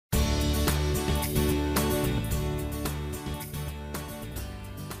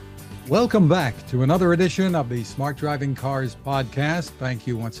Welcome back to another edition of the Smart Driving Cars podcast. Thank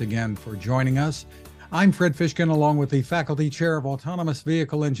you once again for joining us. I'm Fred Fishkin, along with the Faculty Chair of Autonomous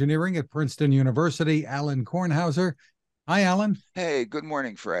Vehicle Engineering at Princeton University, Alan Kornhauser. Hi, Alan. Hey, good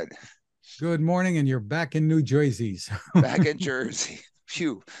morning, Fred. Good morning, and you're back in New Jersey. Back in Jersey.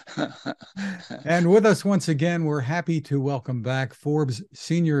 Phew. And with us once again, we're happy to welcome back Forbes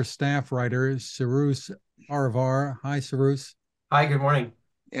senior staff writer, Cyrus Arvar. Hi, Cyrus. Hi, good morning.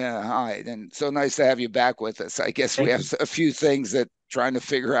 Yeah, hi. And so nice to have you back with us. I guess we have a few things that trying to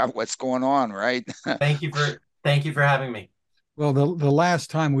figure out what's going on, right? Thank you for having me. Well, the last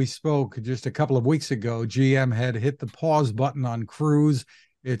time we spoke, just a couple of weeks ago, GM had hit the pause button on Cruise,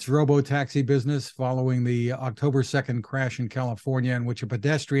 its robo-taxi business, following the October 2nd crash in California, in which a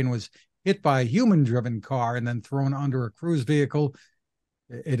pedestrian was hit by a human-driven car and then thrown under a Cruise vehicle.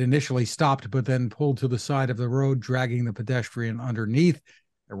 It initially stopped, but then pulled to the side of the road, dragging the pedestrian underneath.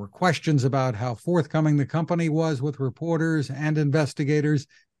 There were questions about how forthcoming the company was with reporters and investigators.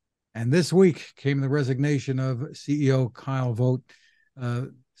 And this week came the resignation of CEO Kyle Vogt.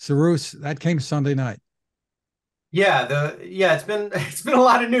 Cyrus, that came Sunday night. It's been a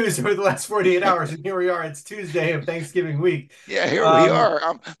lot of news over the last 48 hours, and here we are. It's Tuesday of Thanksgiving week. Yeah, here we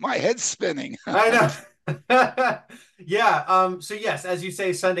are. My head's spinning. I know. So yes, as you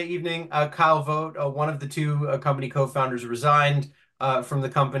say, Sunday evening, Kyle Vogt, one of the two company co-founders, resigned from the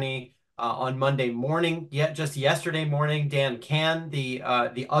company on Monday morning. Just yesterday morning, Dan Kan, the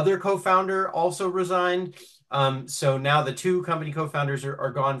other co-founder, also resigned. So now the two company co-founders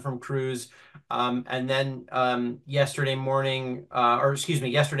are gone from Cruise. And then yesterday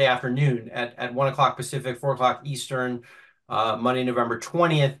afternoon at 1 o'clock Pacific, 4 o'clock Eastern, Monday, November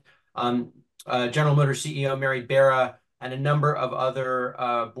 20th, General Motors CEO Mary Barra and a number of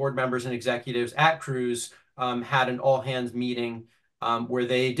other board members and executives at Cruise had an all-hands meeting where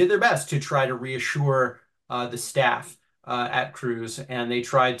they did their best to try to reassure the staff at Cruise. And they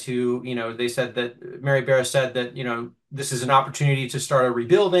tried to, they said that Mary Barra said that, this is an opportunity to start a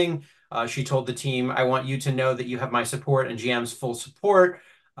rebuilding. She told the team, I want you to know that you have my support and GM's full support.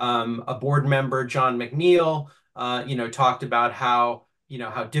 A board member, John McNeil, talked about how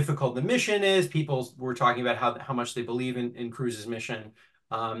difficult the mission is. People were talking about how much they believe in Cruise's mission.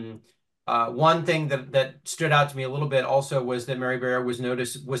 One thing that stood out to me a little bit also was that Mary Barra was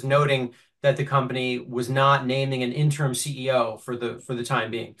noting that the company was not naming an interim CEO for the time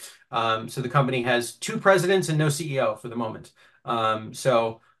being. So the company has two presidents and no CEO for the moment.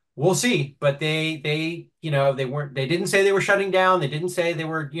 So we'll see. But they didn't say they were shutting down. They didn't say they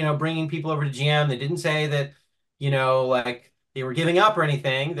were bringing people over to GM. They didn't say that like they were giving up or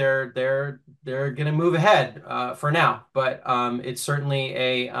anything. They're going to move ahead for now. But it's certainly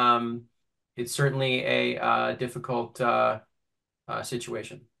a difficult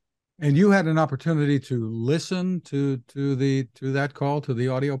situation. And you had an opportunity to listen to that call, to the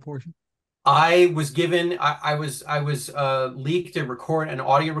audio portion? I was given I was leaked an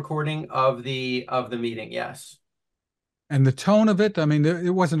audio recording of the meeting, yes. And the tone of it, I mean,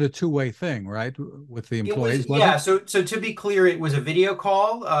 it wasn't a two-way thing, right, with the employees? So to be clear, it was a video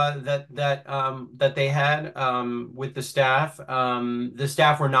call that they had with the staff. The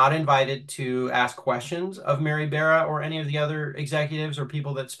staff were not invited to ask questions of Mary Barra or any of the other executives or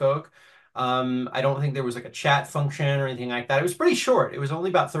people that spoke. I don't think there was like a chat function or anything like that. It was pretty short. It was only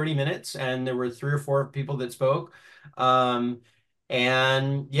about 30 minutes, and there were 3 or 4 people that spoke.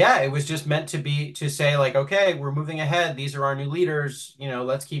 And yeah, it was just meant to say like, okay, we're moving ahead. These are our new leaders.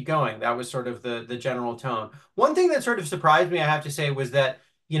 Let's keep going. That was sort of the general tone. One thing that sort of surprised me, I have to say, was that,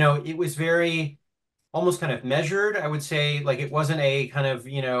 it was very almost kind of measured. I would say, like, it wasn't a kind of,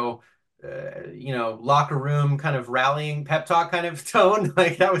 locker room kind of rallying pep talk kind of tone.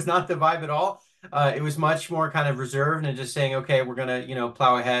 Like, that was not the vibe at all. It was much more kind of reserved and just saying, okay, we're going to,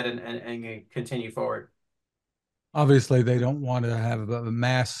 plow ahead and continue forward. Obviously, they don't want to have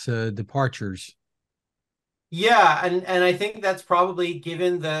mass departures. Yeah, and I think that's probably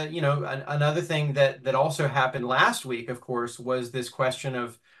given the, another thing that also happened last week, of course, was this question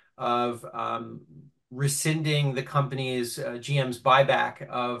of rescinding the company's GM's buyback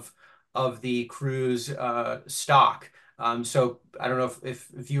of the Cruise stock. So I don't know if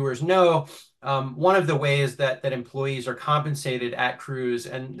viewers know, one of the ways that employees are compensated at Cruise,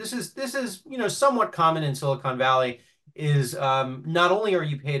 and this is somewhat common in Silicon Valley, is not only are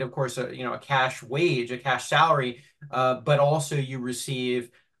you paid, of course, a cash wage, a cash salary, but also you receive,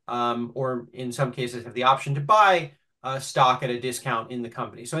 or in some cases have the option to buy stock at a discount in the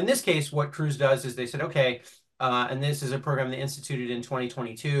company. So in this case, what Cruise does is they said, okay, and this is a program they instituted in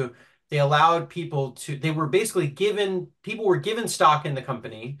 2022. They allowed people were given stock in the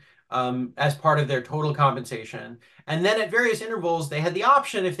company, as part of their total compensation. And then at various intervals, they had the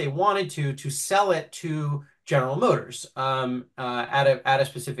option, if they wanted to sell it to General Motors at a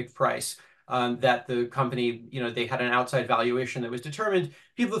specific price. That the company, they had an outside valuation that was determined.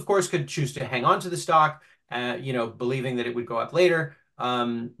 People, of course, could choose to hang on to the stock, believing that it would go up later.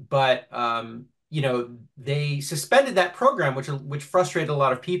 But they suspended that program, which frustrated a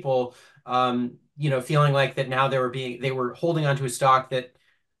lot of people. Feeling like that now they were holding onto a stock that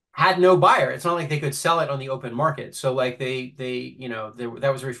had no buyer. It's not like they could sell it on the open market. So like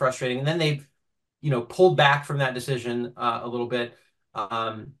that was very frustrating. And then they pulled back from that decision a little bit.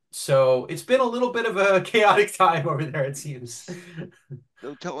 So it's been a little bit of a chaotic time over there, it seems.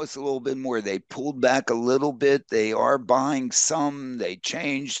 So tell us a little bit more. They pulled back a little bit. They are buying some. They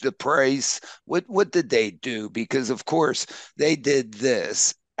changed the price. What did they do? Because of course they did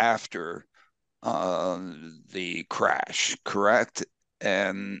this after the crash, correct?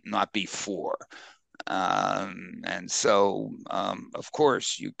 And not before. And so, of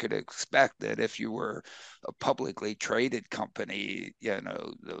course, you could expect that if you were a publicly traded company,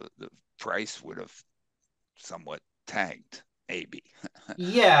 the price would have somewhat tanked, maybe.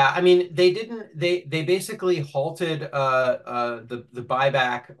 Yeah, I mean, they basically halted the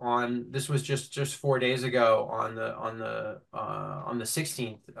buyback on this was just 4 days ago on the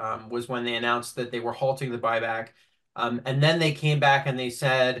 16th was when they announced that they were halting the buyback. And then they came back and they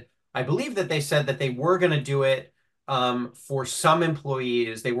said, I believe that they said that they were going to do it for some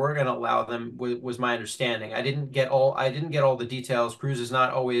employees. They were going to allow them, was my understanding. I didn't get all the details. Cruise is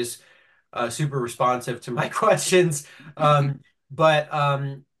not always super responsive to my questions. But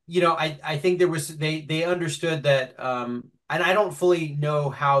I think they understood that, and I don't fully know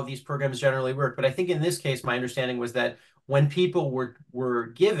how these programs generally work, but I think in this case, my understanding was that when people were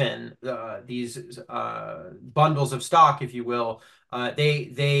given these bundles of stock, if you will,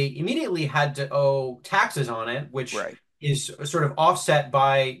 they immediately had to owe taxes on it, which Right. is sort of offset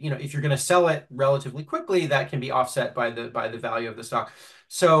by, if you're going to sell it relatively quickly, that can be offset by the value of the stock.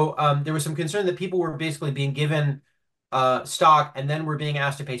 So there was some concern that people were basically being given stock and then were being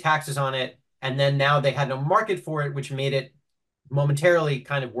asked to pay taxes on it. And then now they had no market for it, which made it momentarily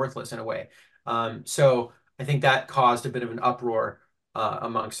kind of worthless in a way. So I think that caused a bit of an uproar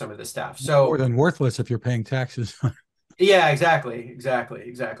among some of the staff. More So than worthless if you're paying taxes. yeah, exactly. I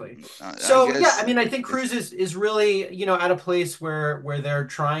So yeah, guess I mean, I think Cruise is really, at a place where they're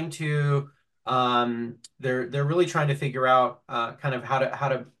trying to they're really trying to figure out kind of how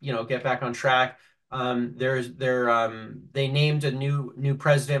to get back on track. They named a new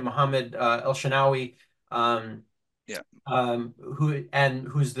president, Mohammed El Shanawi, yeah.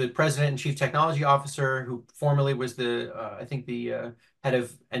 who's the president and chief technology officer, who formerly was I think the head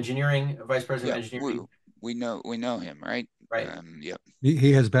of engineering, vice president Yeah. of engineering. We know him, right? Right. Yeah.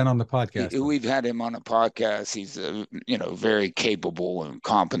 He has been on the podcast. We've had him on a podcast. He's a very capable and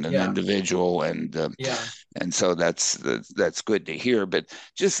competent Yeah. individual, and Yeah. and so that's good to hear. But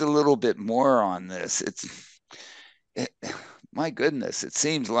just a little bit more on this. My goodness, it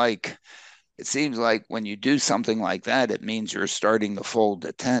seems like when you do something like that, it means you're starting to fold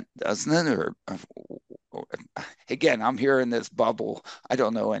the tent, doesn't it? Or again, I'm here in this bubble. I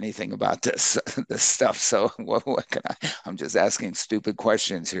don't know anything about this stuff. So what can I? I'm just asking stupid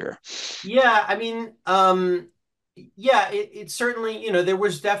questions here. Yeah, I mean, yeah, it certainly, there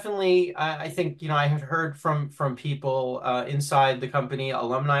was definitely, I think, I had heard from people inside the company,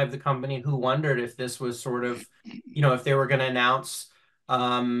 alumni of the company, who wondered if this was sort of, if they were going to announce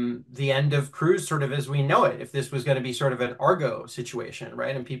the end of Cruise sort of as we know it, if this was going to be sort of an Argo situation,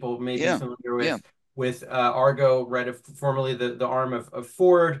 right? And people may be Yeah, familiar yeah, with Argo, right, formerly the arm of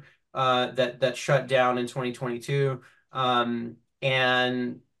Ford that shut down in 2022. And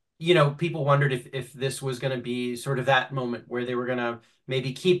people wondered if this was going to be sort of that moment where they were going to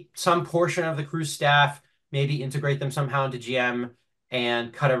maybe keep some portion of the Cruise staff, maybe integrate them somehow into GM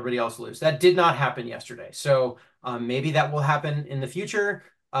and cut everybody else loose. That did not happen yesterday. So maybe that will happen in the future.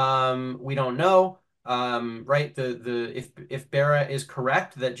 We don't know. Right. If Bera is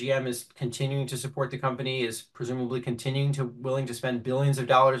correct that GM is continuing to support the company, is presumably willing to spend billions of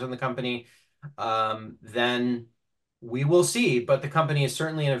dollars on the company, then we will see. But the company is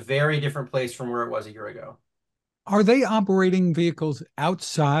certainly in a very different place from where it was a year ago. Are they operating vehicles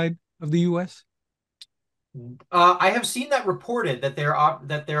outside of the U.S.? I have seen that reported that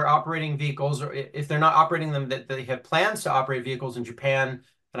they're operating vehicles, or if they're not operating them, that they have plans to operate vehicles in Japan,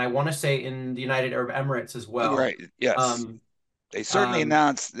 and I want to say in the United Arab Emirates as well. right. Yes, Um, they certainly um,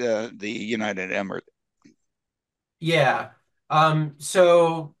 announced the United Emirates. yeah.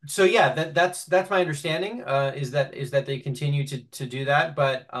 So yeah, that's my understanding, is that they continue to do that.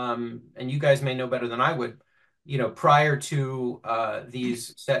 But and you guys may know better than I would, prior to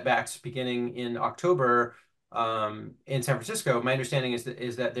these setbacks beginning in October in San Francisco, my understanding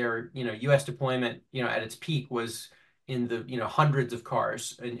is that their U.S. deployment at its peak was in the hundreds of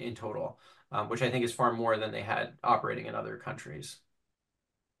cars in total, which I think is far more than they had operating in other countries.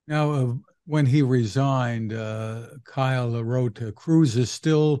 Now, when he resigned, Kyle wrote, Cruise is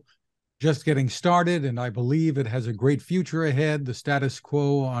still just getting started, and I believe it has a great future ahead. The status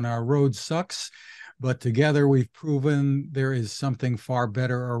quo on our road sucks, but together we've proven there is something far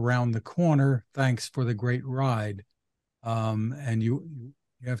better around the corner. Thanks for the great ride. And you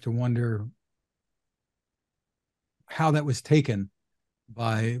have to wonder how that was taken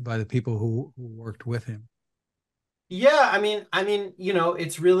by the people who worked with him. Yeah,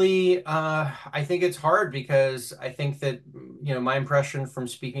 it's really I think it's hard because I think that my impression from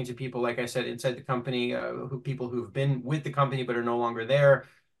speaking to people, like I said, inside the company, people who've been with the company but are no longer there,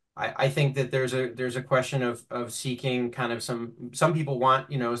 I think that there's a question of seeking kind of some people want,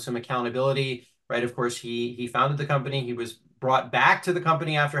 some accountability, right? Of course, he founded the company. He was brought back to the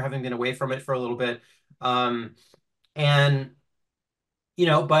company after having been away from it for a little bit. And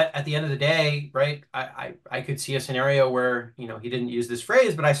but at the end of the day, right, I could see a scenario where, he didn't use this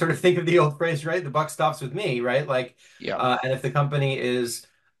phrase, but I sort of think of the old phrase, right? The buck stops with me, right? Like, Yeah. and if the company is,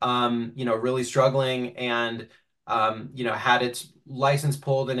 really struggling and, had its license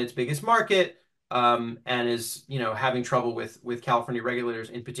pulled in its biggest market, and is, having trouble with California regulators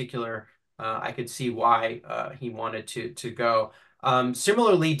in particular, I could see why, he wanted to go.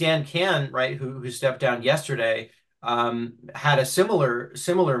 Similarly, Dan Can, right, who stepped down yesterday, had a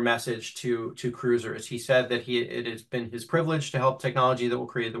similar message to cruisers. He said that it has been his privilege to help technology that will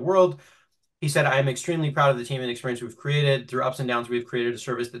create the world. He said, I am extremely proud of the team and experience we've created. Through ups and downs, we've created a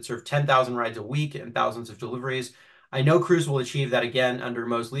service that served 10,000 rides a week and thousands of deliveries. I know Cruise will achieve that again under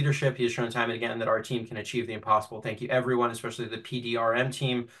Mo's leadership. He has shown time and again that our team can achieve the impossible. Thank you, everyone, especially the PDRM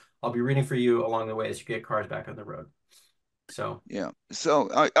team. I'll be rooting for you along the way as you get cars back on the road. So, Yeah. So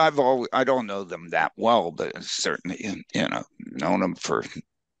I don't know them that well, but certainly, known them for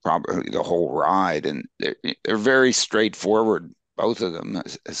probably the whole ride, and they're very straightforward, both of them,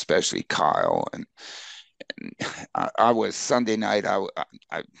 especially Kyle. And I was Sunday night. I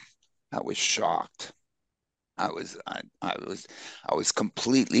I was shocked. I was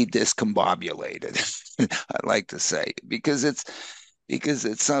completely discombobulated. I like to say because it's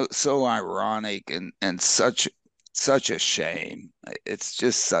so ironic and such a shame. It's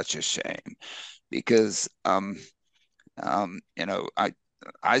just such a shame because I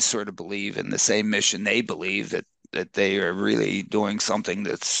sort of believe in the same mission they believe, that they are really doing something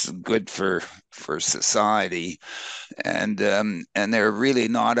that's good for society, and they're really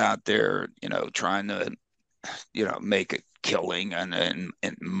not out there, trying to, make a killing and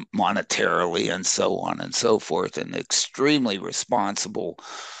monetarily and so on and so forth, and extremely responsible,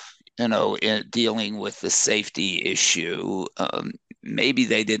 in dealing with the safety issue. Maybe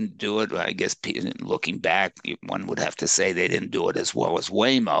they didn't do it. I guess looking back, one would have to say they didn't do it as well as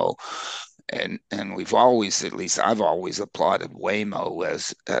Waymo. And we've always, at least I've always applauded Waymo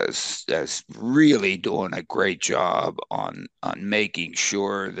as really doing a great job on making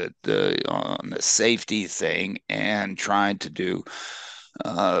sure that on the safety thing and trying to do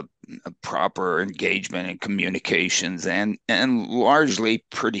uh, proper engagement and communications, and largely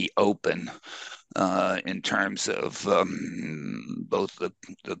pretty open in terms of both the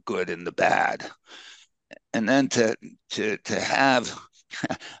good and the bad. And then to have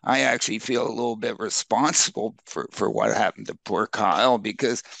I actually feel a little bit responsible for what happened to poor Kyle,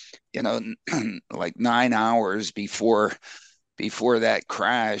 because you know like 9 hours before that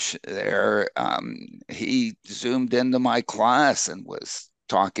crash there, he zoomed into my class and was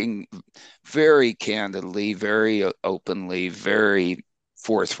talking very candidly, very openly, very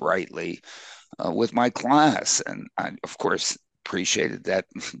forthrightly with my class, and I of course appreciated that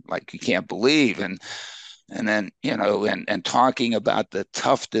like you can't believe. And then, and talking about the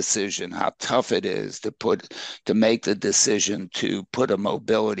tough decision, how tough it is to make the decision to put a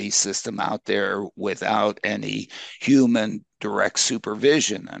mobility system out there without any human direct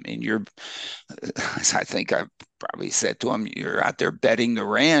supervision. I mean, I think I probably said to him, you're out there betting the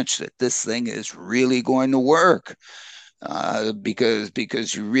ranch that this thing is really going to work,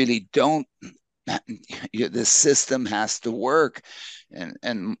 because you really don't. The system has to work, and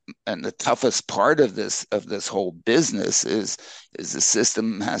the toughest part of this whole business is the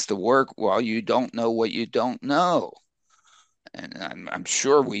system has to work while you don't know what you don't know. And I'm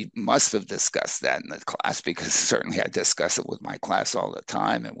sure we must have discussed that in the class, because certainly I discuss it with my class all the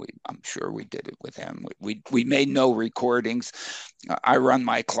time, and I'm sure we did it with him. We made no recordings. I run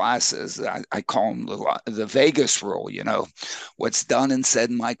my classes. I call them the Vegas rule. What's done and said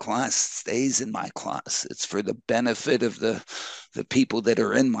in my class stays in my class. It's for the benefit of the people that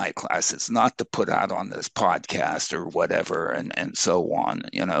are in my class. It's not to put out on this podcast or whatever, and so on.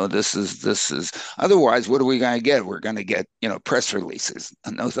 This is otherwise, what are we going to get? We're going to get press releases.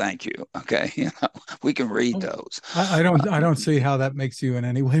 No, thank you. Okay, we can read those. I don't see how that makes you in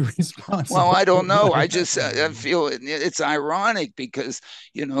any way responsible. Well, I don't know. I just I feel it's ironic because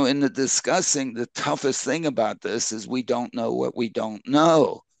in the discussing, the toughest thing about this is we don't know what we don't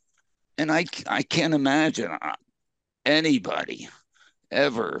know, and I can't imagine anybody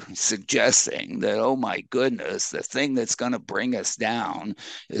ever suggesting that, oh my goodness, the thing that's going to bring us down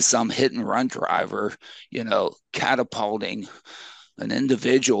is some hit and run driver, catapulting an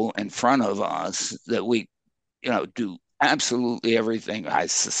individual in front of us, that we, do absolutely everything, I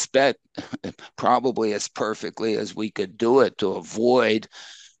suspect, probably as perfectly as we could do it to avoid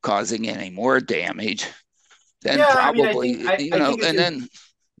causing any more damage. Then Yeah, probably, I think and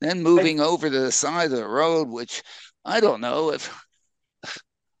then moving over to the side of the road, which I don't know if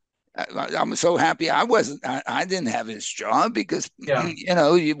I'm so happy I didn't have his job, because yeah.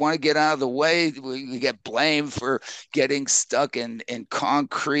 you want to get out of the way. We get blamed for getting stuck in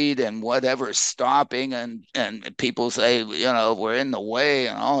concrete and whatever, stopping, and people say we're in the way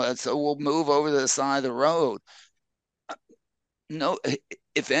and all that, so we'll move over to the side of the road. No,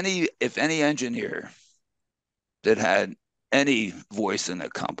 if any engineer that had any voice in the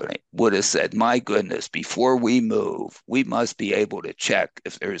company would have said, my goodness, before we move, we must be able to check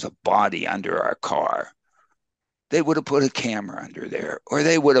if there's a body under our car, they would have put a camera under there, or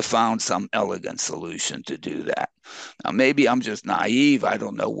they would have found some elegant solution to do that. Now, maybe I'm just naive. I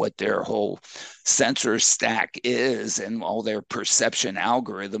don't know what their whole sensor stack is and all their perception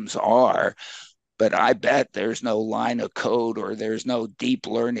algorithms are, but I bet there's no line of code or there's no deep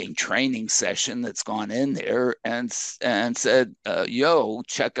learning training session that's gone in there and said, "Yo,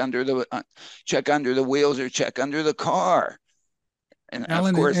 check under the wheels or check under the car." And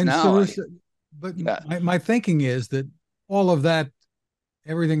Alan, of course and now, so, but my thinking is that all of that,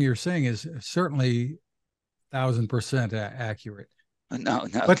 everything you're saying, is certainly 1,000% accurate. no,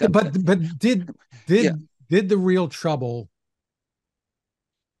 But did yeah. the real trouble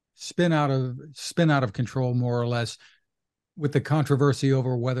spin out of control, more or less, with the controversy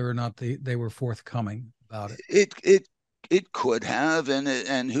over whether or not they were forthcoming about it? It could have,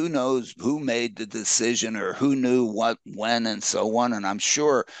 and who knows who made the decision or who knew what, when, and so on. And I'm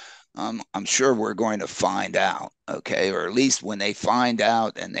sure we're going to find out, okay, or at least when they find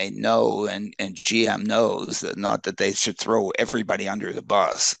out and they know, and GM knows, that not that they should throw everybody under the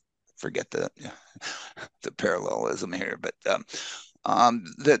bus. Forget the parallelism here, but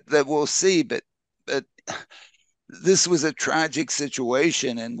that we'll see. But this was a tragic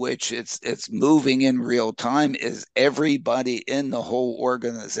situation in which it's moving in real time. Is everybody in the whole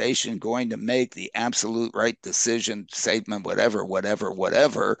organization going to make the absolute right decision, statement, whatever?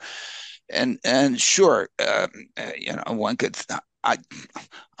 And sure, one could. I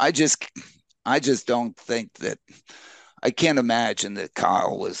I just I just don't think that. I can't imagine that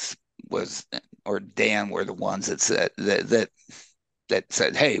Kyle was or Dan were the ones that said,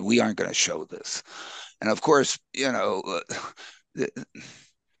 "Hey, we aren't going to show this." And of course,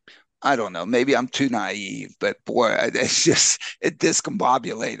 I don't know. Maybe I'm too naive, but boy, it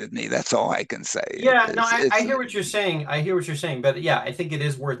discombobulated me. That's all I can say. Yeah, no, I hear what you're saying. I hear what you're saying, but yeah, I think it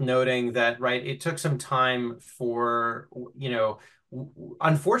is worth noting that, right, it took some time for,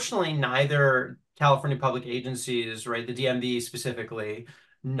 unfortunately, neither California public agencies, right, the DMV specifically,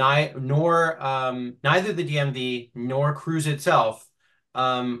 neither the DMV nor Cruise itself,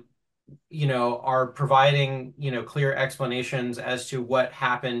 are providing, clear explanations as to what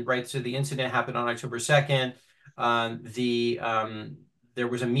happened, right? So the incident happened on October 2nd. There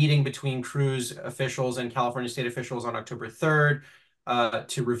was a meeting between Cruise officials and California state officials on October 3rd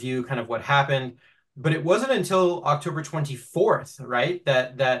to review kind of what happened. But it wasn't until October 24th, right,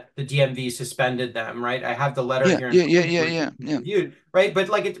 that the DMV suspended them, right? I have the letter here. Yeah. Reviewed, right? But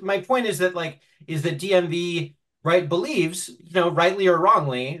my point is that DMV, right, believes, rightly or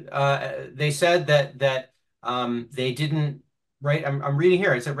wrongly, they said that they didn't, right? I'm reading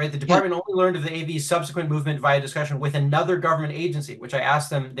here. It said, right, the department only learned of the AV's subsequent movement via discussion with another government agency, which I asked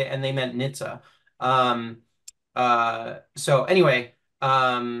them, and they meant NHTSA. So anyway,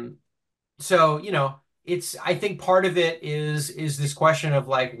 so I think part of it is this question of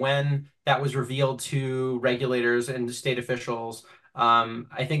like when that was revealed to regulators and state officials.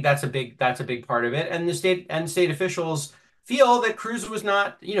 I think that's a big part of it. And the state officials feel that Cruz was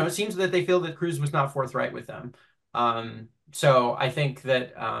not, it seems that they feel that Cruz was not forthright with them. So I think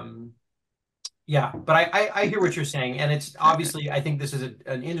that yeah, but I hear what you're saying, and it's obviously I think this is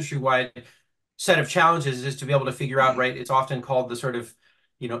an industry-wide set of challenges is to be able to figure out, right? It's often called the sort of,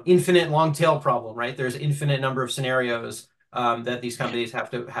 infinite long tail problem, right? There's infinite number of scenarios that these companies have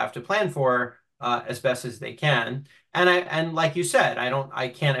to plan for as best as they can. And like you said, I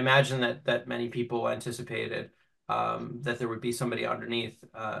can't imagine that many people anticipated that there would be somebody underneath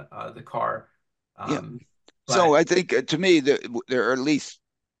the car. Yeah. Um, So but I think to me, there are at least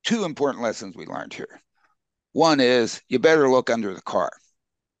two important lessons we learned here. One is you better look under the car.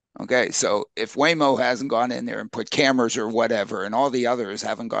 Okay, so if Waymo hasn't gone in there and put cameras or whatever, and all the others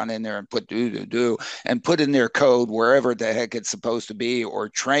haven't gone in there and put do and put in their code wherever the heck it's supposed to be, or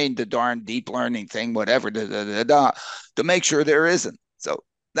trained the darn deep learning thing, whatever, to make sure there isn't. So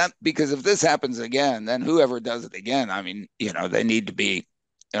that because if this happens again, then whoever does it again, I mean, they need to be,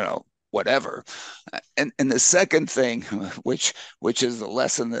 whatever. And the second thing, which is the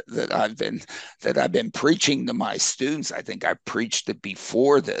lesson that I've been preaching to my students, I think I preached it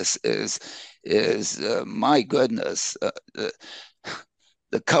before this, is my goodness,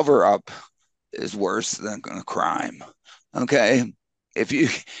 the cover up is worse than a crime. Okay,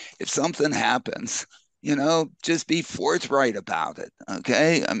 if something happens, just be forthright about it.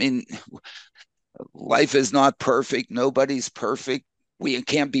 Okay, I mean, life is not perfect. Nobody's perfect. We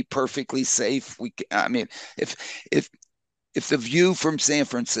can't be perfectly safe. I mean, if if if the view from San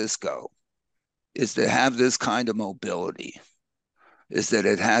Francisco is to have this kind of mobility, is that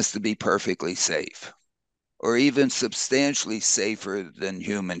it has to be perfectly safe, or even substantially safer than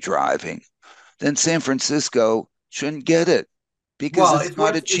human driving, then San Francisco shouldn't get it because Well, it's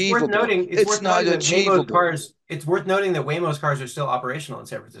not achievable. it's It's worth not noting that achievable. Waymo's cars are still operational in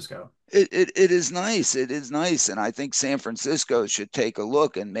San Francisco. It is nice. It is nice. And I think San Francisco should take a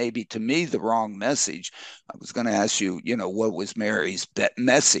look. And maybe to me, the wrong message. I was going to ask you, what was Mary's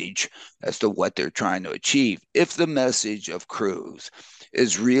message as to what they're trying to achieve? If the message of Cruz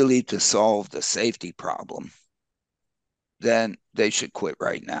is really to solve the safety problem, then they should quit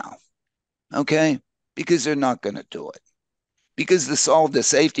right now. Okay? Because they're not going to do it. Because to solve the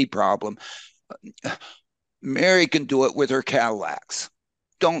safety problem, Mary can do it with her Cadillacs.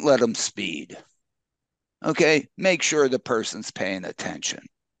 Don't let them speed. Okay, make sure the person's paying attention.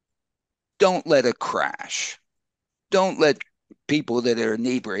 Don't let it crash. Don't let people that are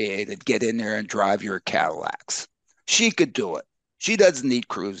inebriated get in there and drive your Cadillacs. She could do it. She doesn't need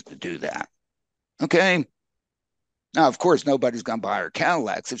Cruz to do that. Okay. Now, of course, nobody's going to buy her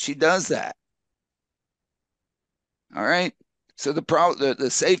Cadillacs if she does that. All right. So the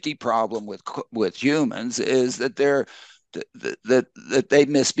safety problem with humans is that that they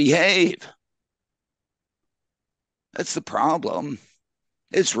misbehave. That's the problem.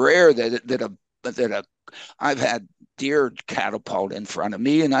 It's rare that I've had deer catapult in front of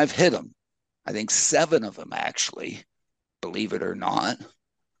me and I've hit them. I think 7 of them actually, believe it or not,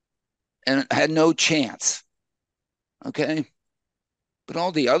 and I had no chance. Okay, but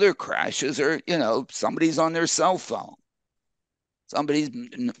all the other crashes are, somebody's on their cell phone, somebody's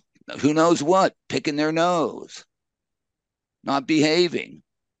who knows what, picking their nose, not behaving,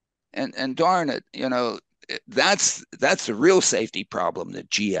 and darn it, that's the real safety problem that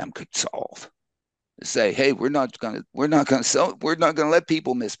GM could solve. Say, hey, we're not going to let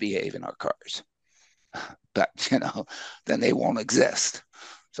people misbehave in our cars. But then they won't exist.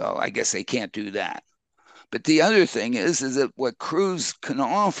 So I guess they can't do that. But the other thing is that what Cruz can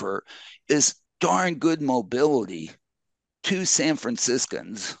offer is darn good mobility to San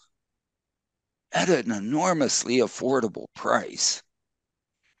Franciscans at an enormously affordable price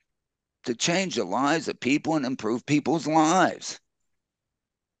to change the lives of people and improve people's lives.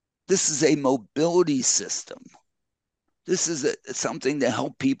 This is a mobility system. This is something to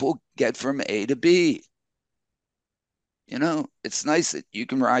help people get from A to B. It's nice that you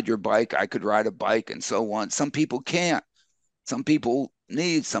can ride your bike. I could ride a bike and so on. Some people can't. Some people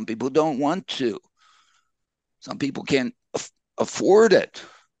need, some people don't want to. Some people can't afford it.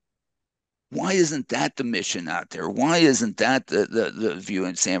 Why isn't that the mission out there? Why isn't that the view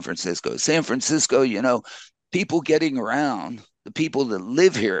in San Francisco? San Francisco, people getting around, the people that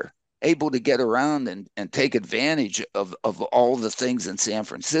live here, able to get around and take advantage of all the things in San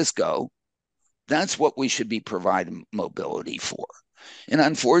Francisco. That's what we should be providing mobility for. And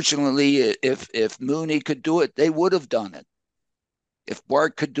unfortunately, if Mooney could do it, they would have done it. If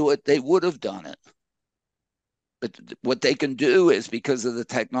Bart could do it, they would have done it. But what they can do is, because of the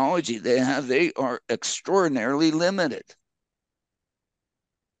technology they have, they are extraordinarily limited.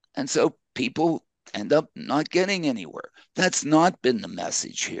 And so people end up not getting anywhere. That's not been the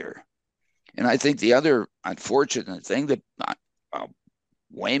message here. And I think the other unfortunate thing that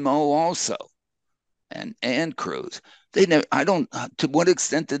Waymo also and Cruise, they never, I don't, to what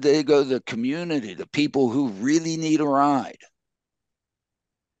extent did they go to the community, the people who really need a ride?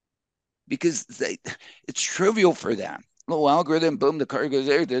 Because it's trivial for them. Little algorithm, boom, the car goes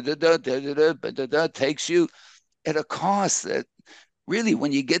there, takes you at a cost that really,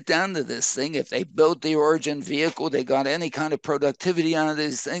 when you get down to this thing, if they built the Origin vehicle, they got any kind of productivity out of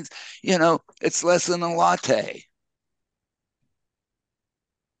these things, it's less than a latte.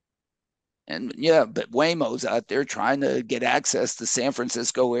 And yeah, but Waymo's out there trying to get access to San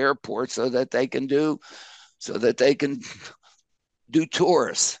Francisco airport so that they can do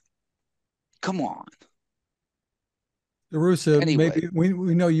tours. Come on. Darussa, Anyway, maybe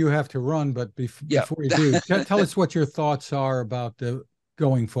we know you have to run, but before you do, tell us what your thoughts are about the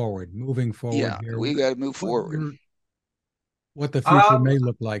moving forward here. We got to move forward. What the future may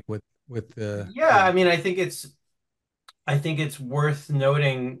look like with I mean, I think it's worth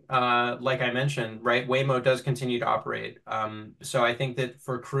noting, like I mentioned, right? Waymo does continue to operate. So I think that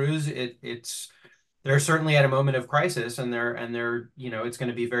for Cruise, they're certainly at a moment of crisis, and they're it's going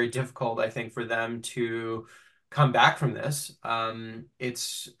to be very difficult, I think, for them to come back from this. I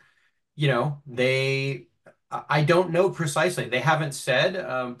don't know precisely. They haven't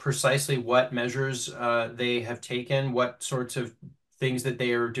said precisely what measures they have taken, what sorts of things that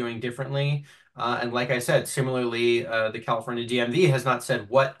they are doing differently. And like I said, similarly, the California DMV has not said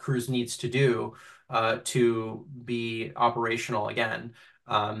what Cruise needs to do to be operational again.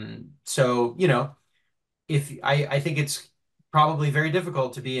 So, I think it's probably very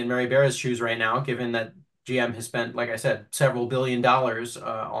difficult to be in Mary Barra's shoes right now, given that GM has spent, like I said, several $billion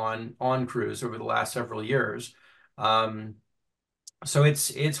on Cruise over the last several years. So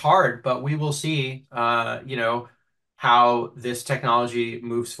it's hard, but we will see, how this technology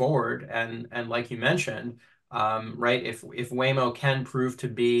moves forward. And like you mentioned, right, if Waymo can prove to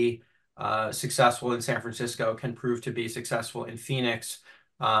be successful in San Francisco, can prove to be successful in Phoenix,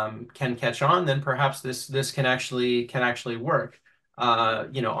 can catch on, then perhaps this can actually work,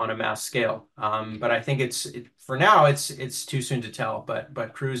 on a mass scale. But I think for now it's too soon to tell.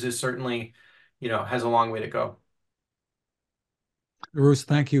 But Cruise is certainly, has a long way to go. Bruce,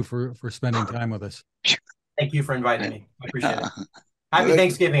 thank you for spending time with us. Thank you for inviting me. I appreciate it. Happy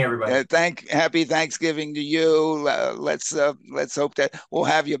Thanksgiving, everybody. Happy Thanksgiving to you. Let's hope that we'll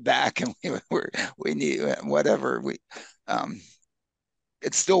have you back, and we need whatever we.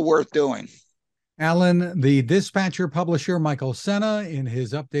 It's still worth doing. Alan, the Dispatcher publisher Michael Senna, in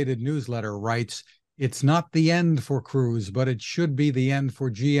his updated newsletter, writes, "It's not the end for Cruise, but it should be the end for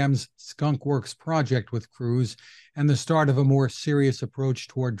GM's Skunk Works project with Cruise and the start of a more serious approach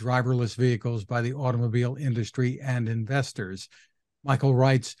toward driverless vehicles by the automobile industry and investors." Michael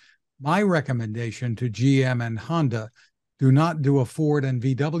writes, "My recommendation to GM and Honda: do not do a Ford and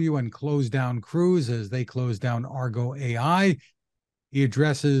VW and close down Cruise as they close down Argo AI." He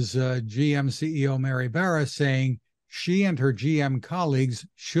addresses GM CEO Mary Barra, saying she and her GM colleagues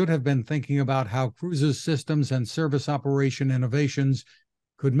should have been thinking about how Cruise's systems and service operation innovations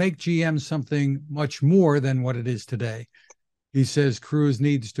could make GM something much more than what it is today. He says Cruise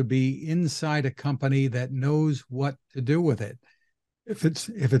needs to be inside a company that knows what to do with it. If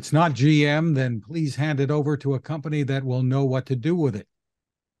it's not GM, then please hand it over to a company that will know what to do with it.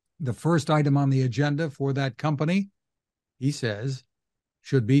 The first item on the agenda for that company, he says,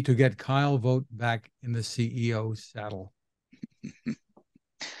 should be to get Kyle Vogt back in the CEO saddle.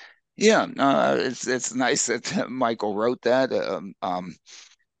 Yeah, it's nice that Michael wrote that.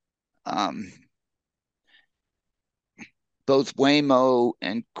 Both Waymo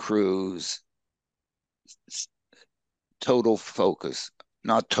and Cruise,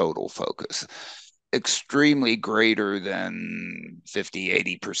 extremely greater than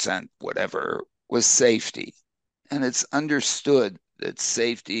 50-80%, whatever, was safety. And it's understood that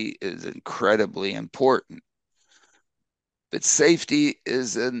safety is incredibly important. But safety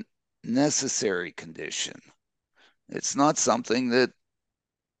is a necessary condition. It's not something that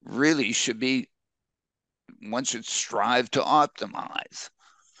really one should strive to optimize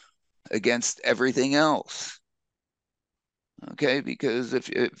against everything else. Okay, because if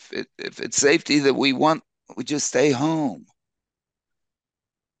it's safety that we want, we just stay home.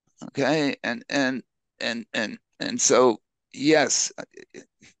 Okay, and so yes,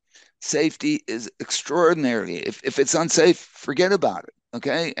 safety is extraordinary. If it's unsafe, forget about it.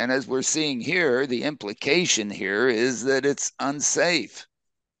 Okay. And as we're seeing here, the implication here is that it's unsafe.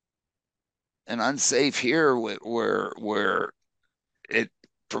 And unsafe here where it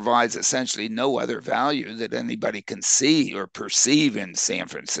provides essentially no other value that anybody can see or perceive in San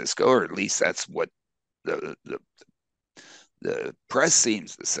Francisco, or at least that's what the press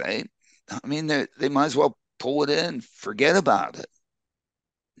seems to say. I mean, they might as well pull it in, forget about it.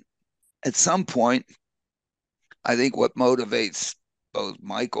 At some point, I think what motivates both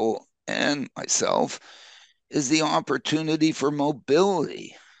Michael and myself is the opportunity for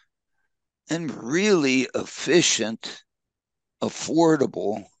mobility and really efficient,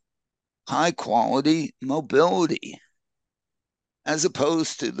 affordable, high quality mobility, as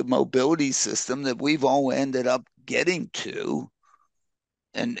opposed to the mobility system that we've all ended up getting to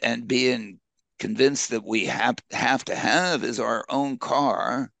and being convinced that we have to have is our own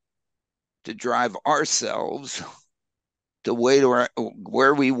car to drive ourselves to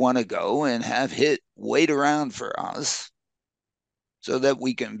where we want to go and have it wait around for us so that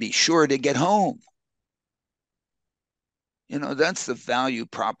we can be sure to get home. You know, that's the value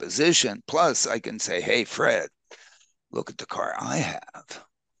proposition. Plus, I can say, hey, Fred, look at the car I have.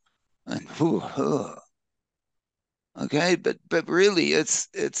 And okay, but really it's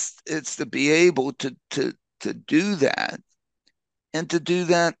to be able to do that. And to do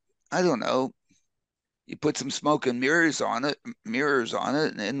that, I don't know, you put some smoke and mirrors on it,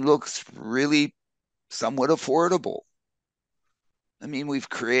 and it looks really somewhat affordable. I mean, we've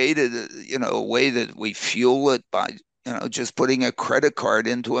created a way that we fuel it by just putting a credit card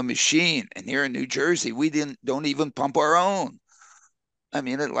into a machine. And here in New Jersey, we don't even pump our own. I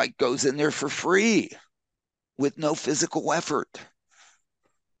mean, it like goes in there for free with no physical effort.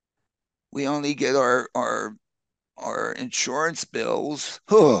 We only get our insurance bills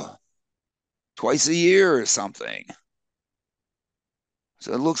twice a year or something.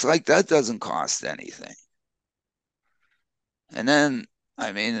 So it looks like that doesn't cost anything. And then,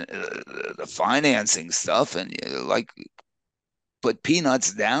 I mean, the financing stuff, and you like put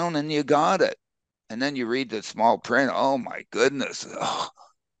peanuts down and you got it. And then you read the small print. Oh my goodness. Oh.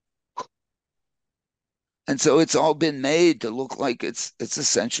 And so it's all been made to look like it's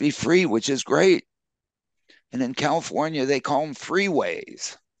essentially free, which is great. And in California, they call them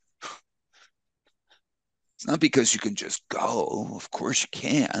freeways. It's not because you can just go. Of course you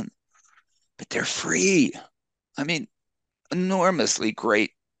can, but they're free. I mean, enormously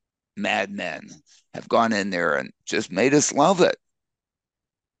great madmen have gone in there and just made us love it.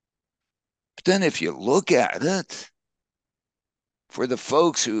 But then if you look at it, for the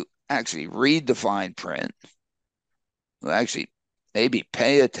folks who actually read the fine print, who actually maybe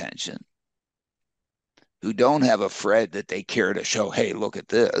pay attention, who don't have a Fred that they care to show, hey, look at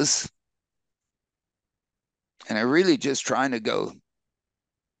this. And are really just trying to go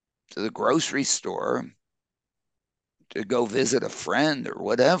to the grocery store, to go visit a friend or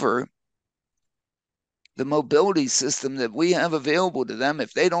whatever, the mobility system that we have available to them,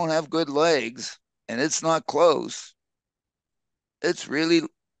 if they don't have good legs and it's not close, it's really,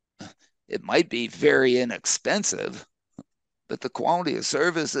 it might be very inexpensive, but the quality of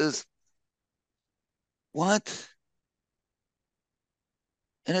service is what?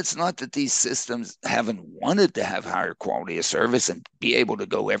 And it's not that these systems haven't wanted to have higher quality of service and be able to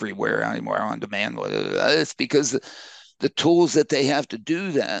go everywhere anymore on demand. It's because the tools that they have to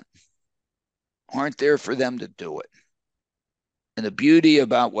do that aren't there for them to do it. And the beauty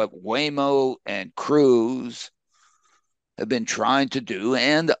about what Waymo and Cruise have been trying to do,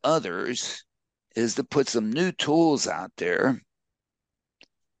 and others, is to put some new tools out there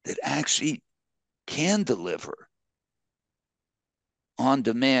that actually can deliver on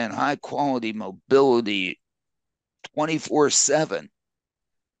demand, high quality mobility 24/7.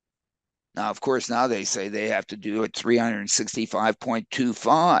 Now, of course, now they say they have to do it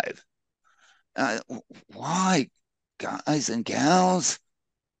 365.25. Why, guys and gals?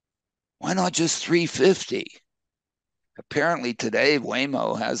 Why not just 350? Apparently today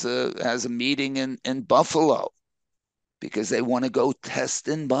Waymo has a meeting in Buffalo because they want to go test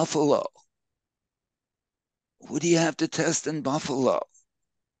in Buffalo. What do you have to test in Buffalo?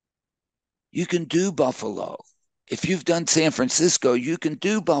 You can do Buffalo. If you've done San Francisco, you can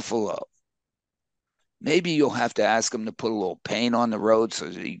do Buffalo. Maybe you'll have to ask them to put a little paint on the road so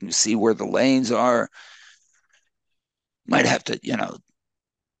that you can see where the lanes are. Might have to,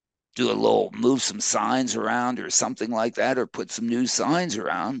 do a little, move some signs around or something like that, or put some new signs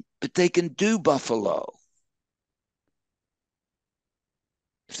around, but they can do Buffalo.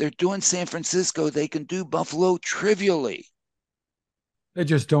 If they're doing San Francisco, they can do Buffalo trivially. They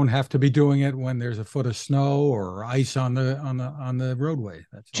just don't have to be doing it when there's a foot of snow or ice on the roadway.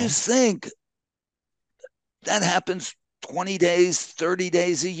 That's all. Just think that happens 20 days, 30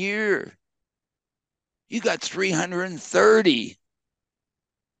 days a year. You got 330.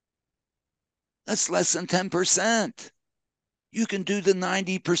 That's less than 10%. You can do the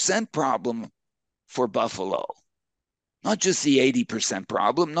 90% problem for Buffalo. Not just the 80%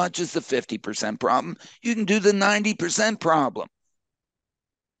 problem, not just the 50% problem. You can do the 90% problem.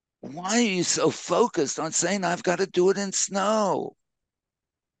 Why are you so focused on saying I've got to do it in snow?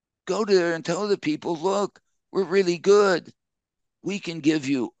 Go there and tell the people, look, we're really good. We can give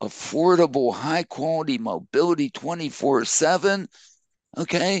you affordable, high quality mobility 24/7.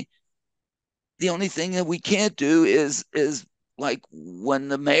 Okay. The only thing that we can't do is like when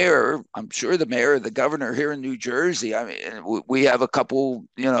the mayor, I'm sure the mayor, the governor here in New Jersey, I mean, we have a couple,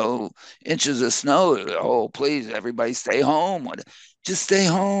 inches of snow. Oh, please, everybody stay home. Just stay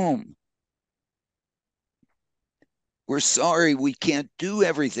home. We're sorry we can't do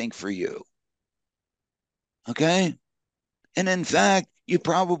everything for you. Okay? And in fact, you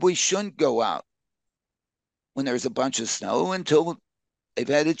probably shouldn't go out when there's a bunch of snow until they've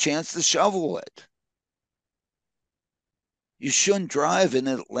had a chance to shovel it. You shouldn't drive in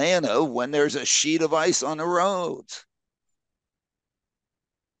Atlanta when there's a sheet of ice on the roads.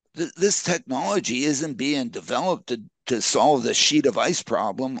 This technology isn't being developed to solve the sheet of ice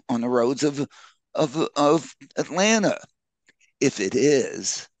problem on the roads of Atlanta. If it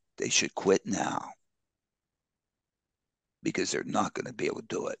is, they should quit now because they're not going to be able to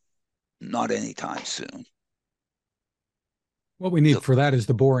do it. Not anytime soon. What we need for that is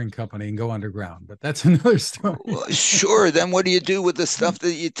the Boring Company and go underground, but that's another story. Well, sure. Then what do you do with the stuff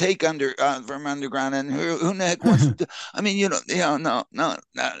that you take from underground? And who the heck wants to? I mean, no.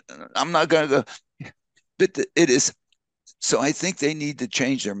 I'm not going to go. But it is. So I think they need to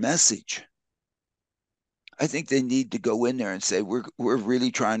change their message. I think they need to go in there and say we're really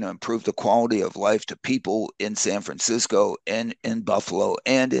trying to improve the quality of life to people in San Francisco and in Buffalo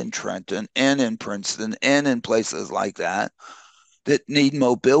and in Trenton and in Princeton and in places like that need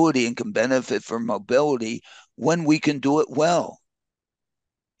mobility and can benefit from mobility when we can do it well.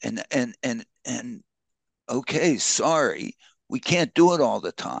 And okay, sorry, we can't do it all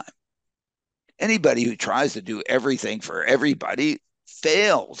the time. Anybody who tries to do everything for everybody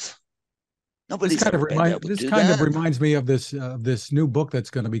fails. Nobody's ever been able to do that. This kind of reminds me of this new book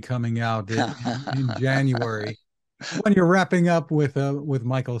that's going to be coming out in January. When you're wrapping up with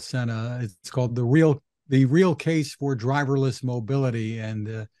Michael Sena, it's called The Real Case for Driverless Mobility,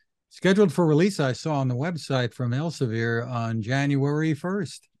 and scheduled for release, I saw on the website from Elsevier on January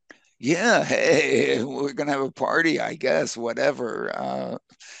 1st. Yeah, hey, we're going to have a party, I guess, whatever.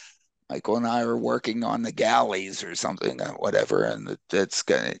 Michael and I are working on the galleys or something, whatever, and that's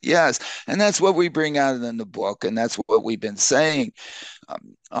gonna, yes, and that's what we bring out in the book, and that's what we've been saying.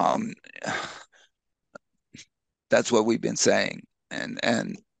 That's what we've been saying,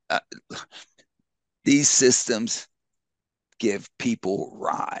 and these systems give people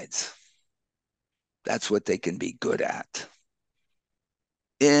rides. That's what they can be good at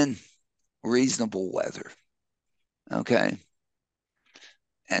in reasonable weather. Okay.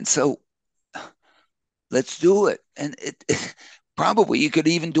 And so let's do it. And it probably you could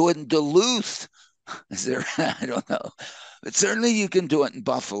even do it in Duluth. Is there? I don't know. But certainly you can do it in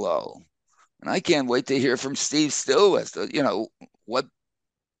Buffalo. And I can't wait to hear from Steve Still as to,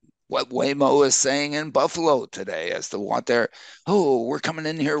 what Waymo is saying in Buffalo today as to what we're coming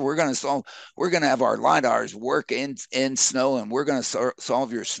in here, we're going to have our LiDARs work in snow, and we're going to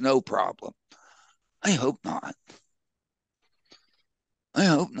solve your snow problem. I hope not. I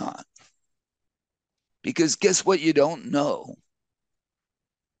hope not. Because guess what you don't know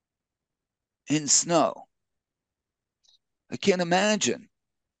in snow? I can't imagine.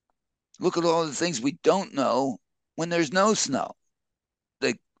 Look at all the things we don't know when there's no snow.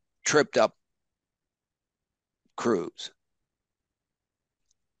 The tripped up crews.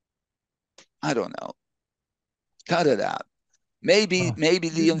 I don't know. Cut it out. Maybe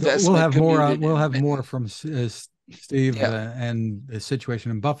the investment. We'll have more from Steve and the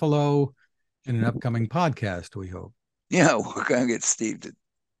situation in Buffalo in an upcoming podcast, we hope. Yeah, we're going to get Steve to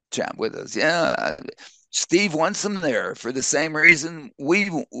chat with us. Yeah, Steve wants them there for the same reason we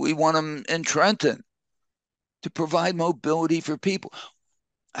want them in Trenton, to provide mobility for people.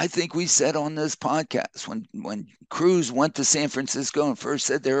 I think we said on this podcast when Cruise went to San Francisco and first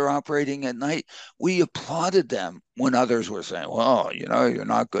said they were operating at night, we applauded them when others were saying, well, you're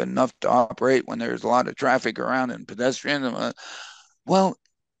not good enough to operate when there's a lot of traffic around and pedestrians. Well,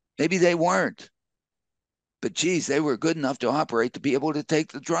 maybe they weren't. But geez, they were good enough to operate to be able to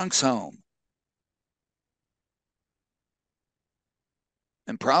take the drunks home.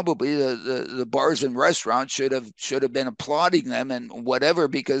 And probably the bars and restaurants should have been applauding them and whatever,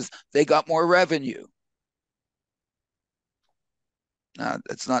 because they got more revenue.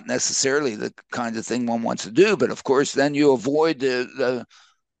 That's not necessarily the kind of thing one wants to do, but of course, then you avoid the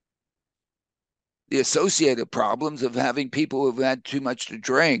associated problems of having people who've had too much to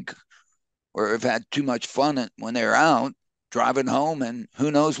drink or have had too much fun when they're out driving home and who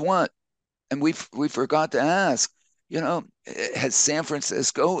knows what. And we forgot to ask, has San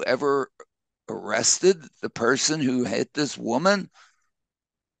Francisco ever arrested the person who hit this woman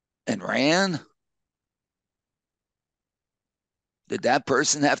and ran? Did that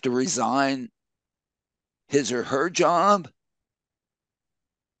person have to resign his or her job?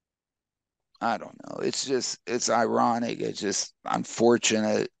 I don't know. It's ironic. It's just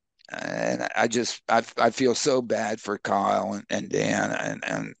unfortunate. And I feel so bad for Kyle and Dan,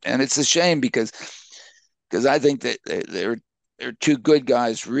 and it's a shame because I think that they're two good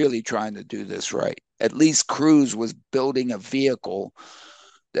guys really trying to do this right. At least Cruise was building a vehicle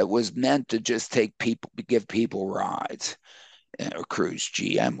that was meant to just give people rides. Or Cruise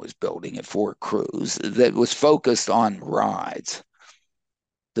GM was building it for Cruise that was focused on rides.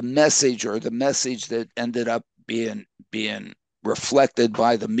 The message that ended up being reflected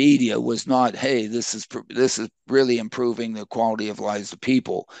by the media was not, hey, this is really improving the quality of lives of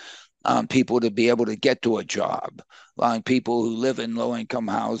people. People to be able to get to a job, allowing people who live in low-income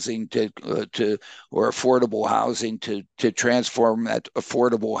housing or affordable housing to transform that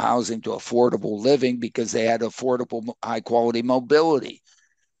affordable housing to affordable living because they had affordable, high-quality mobility.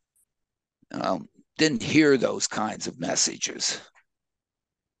 Didn't hear those kinds of messages,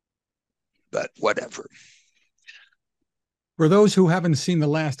 but whatever. For those who haven't seen the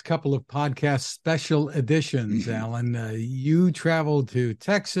last couple of podcast special editions, Alan, you traveled to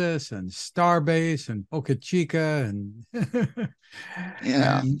Texas and Starbase and Boca Chica and,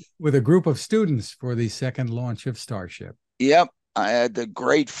 and with a group of students for the second launch of Starship. Yep. I had the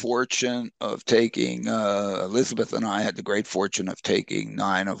great fortune of taking, Elizabeth and I had the great fortune of taking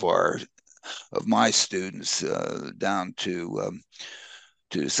 9 of my students down to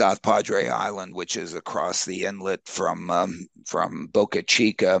South Padre Island, which is across the inlet from Boca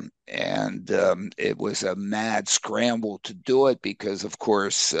Chica, and it was a mad scramble to do it because, of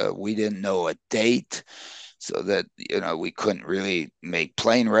course, we didn't know a date, so that we couldn't really make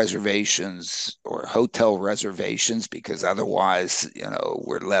plane reservations or hotel reservations because otherwise,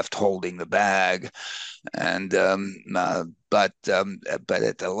 we're left holding the bag. And but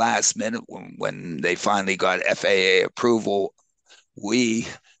at the last minute, when they finally got FAA approval, we,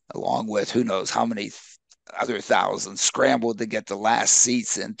 along with who knows how many other thousands, scrambled to get the last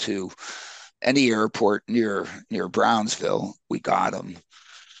seats into any airport near Brownsville. We got them,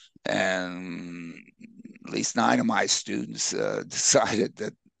 and at least 9 of my students decided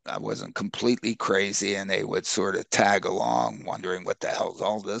that I wasn't completely crazy, and they would sort of tag along, wondering what the hell's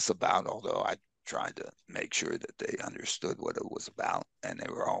all this about. Although I tried to make sure that they understood what it was about, and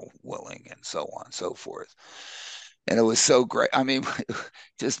they were all willing, and so on and so forth. And it was so great. I mean, it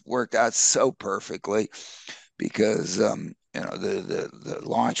just worked out so perfectly because the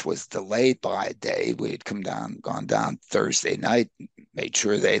launch was delayed by a day. We had gone down Thursday night, made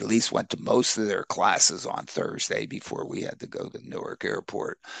sure they at least went to most of their classes on Thursday before we had to go to Newark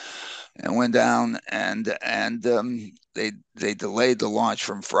Airport, and went down they delayed the launch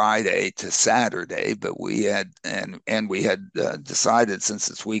from Friday to Saturday, but we had decided, since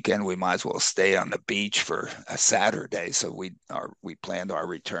it's weekend, we might as well stay on the beach for a Saturday. So we planned our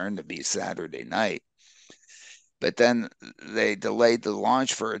return to be Saturday night. But then they delayed the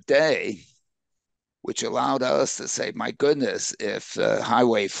launch for a day, which allowed us to say, my goodness, if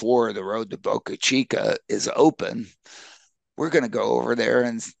Highway 4, the road to Boca Chica, is open, we're going to go over there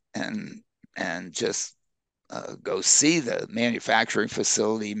and just go see the manufacturing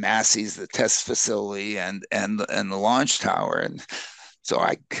facility, Massey's, the test facility, and the launch tower. And so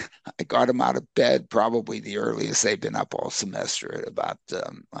I got them out of bed, probably the earliest they've been up all semester, at about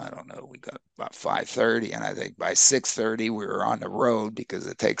I don't know, we got about 5:30, and I think by 6:30 we were on the road, because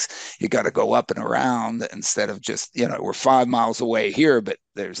you got to go up and around instead of just, we're 5 miles away here, but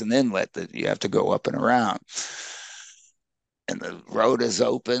there's an inlet that you have to go up and around. And the road is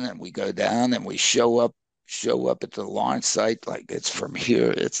open, and we go down, and we show up at the launch site. Like, it's from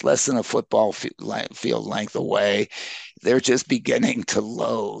here, it's less than a football field length away. They're just beginning to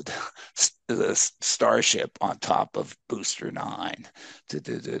load the Starship on top of Booster 9.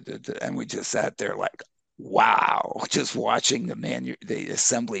 And we just sat there like, wow, just watching the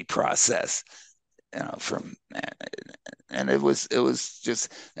assembly process. from, and it was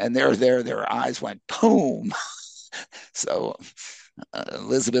just, and their eyes went boom. So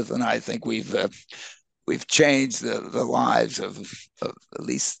Elizabeth and I think we've changed the lives of at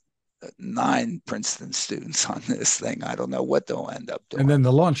least 9 Princeton students on this thing. I don't know what they'll end up doing. And then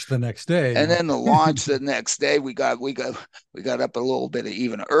the launch the next day. And then the launch the next day, we got up a little bit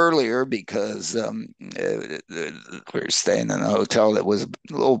even earlier because we were staying in a hotel that was a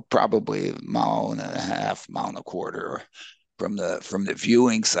little, probably a mile and a half, mile and a quarter from the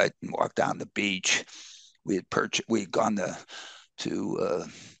viewing site, and walked down the beach. We'd gone to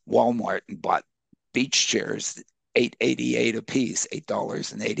Walmart and bought beach chairs, $8.88 a piece,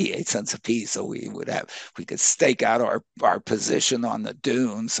 $8.88 a piece. So we could stake out our position on the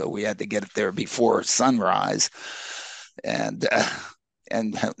dune. So we had to get there before sunrise, and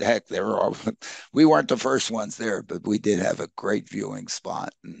heck, we weren't the first ones there, but we did have a great viewing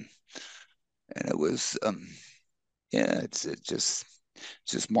spot, and it was it's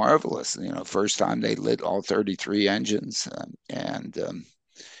just marvelous. First time they lit all 33 engines, and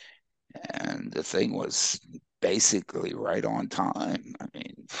the thing was basically right on time. I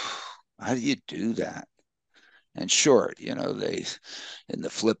mean, how do you do that? And sure, they, in the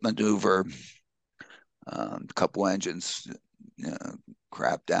flip maneuver, a couple engines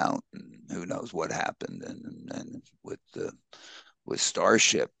crapped out, and who knows what happened. And with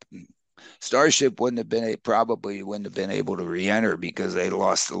Starship probably wouldn't have been able to re-enter because they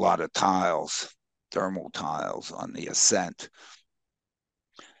lost a lot of thermal tiles on the ascent,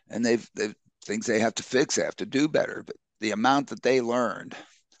 and they've things they have to fix, they have to do better. But the amount that they learned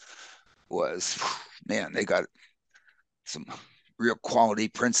was, man, they got some real quality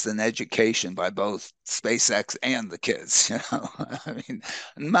Princeton education by both SpaceX and the kids. I mean,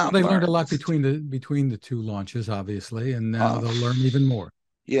 they learned a lot between the 2 launches, obviously, and now they'll learn even more.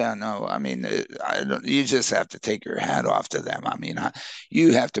 Yeah, no, I mean, you just have to take your hat off to them. I mean,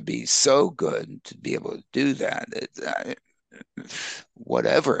 you have to be so good to be able to do that.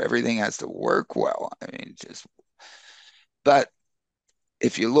 Whatever, everything has to work well. I mean, but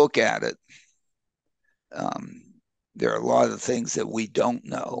if you look at it, there are a lot of things that we don't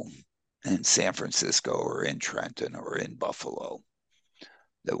know in San Francisco or in Trenton or in Buffalo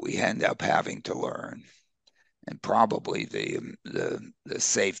that we end up having to learn. And probably the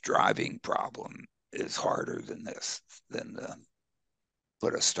safe driving problem is harder than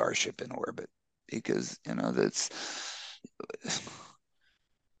put a Starship in orbit, because that's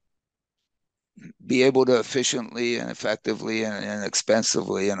be able to efficiently and effectively and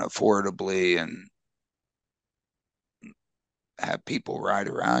inexpensively and affordably and have people ride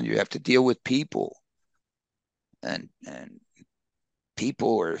around. You have to deal with people, and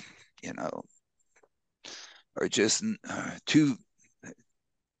people are just too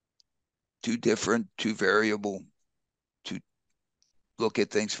different, too variable to look at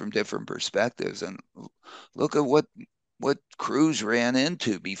things from different perspectives. And look at what crews ran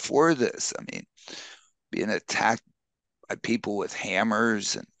into before this. I mean, being attacked by people with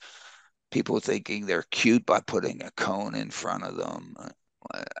hammers, and people thinking they're cute by putting a cone in front of them.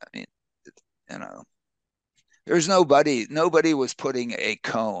 I mean, there's nobody was putting a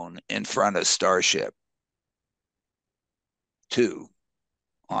cone in front of Starship 2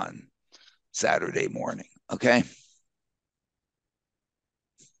 on Saturday morning. Okay.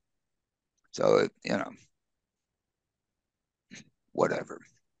 So, whatever.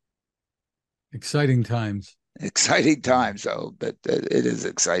 Exciting times. Though, but it is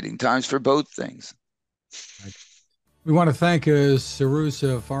exciting times for both things. Right. We want to thank Cyrus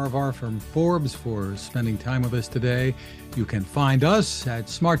Farivar from Forbes for spending time with us today. You can find us at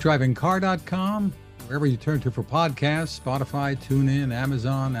smartdrivingcar.com, wherever you turn to for podcasts, Spotify, TuneIn,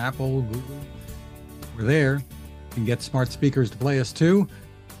 Amazon, Apple, Google. We're there. You can get smart speakers to play us too.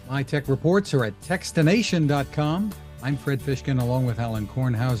 My Tech Reports are at Techstination.com. I'm Fred Fishkin along with Alan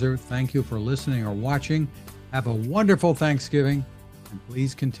Kornhauser. Thank you for listening or watching. Have a wonderful Thanksgiving, and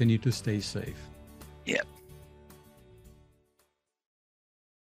please continue to stay safe. Yep.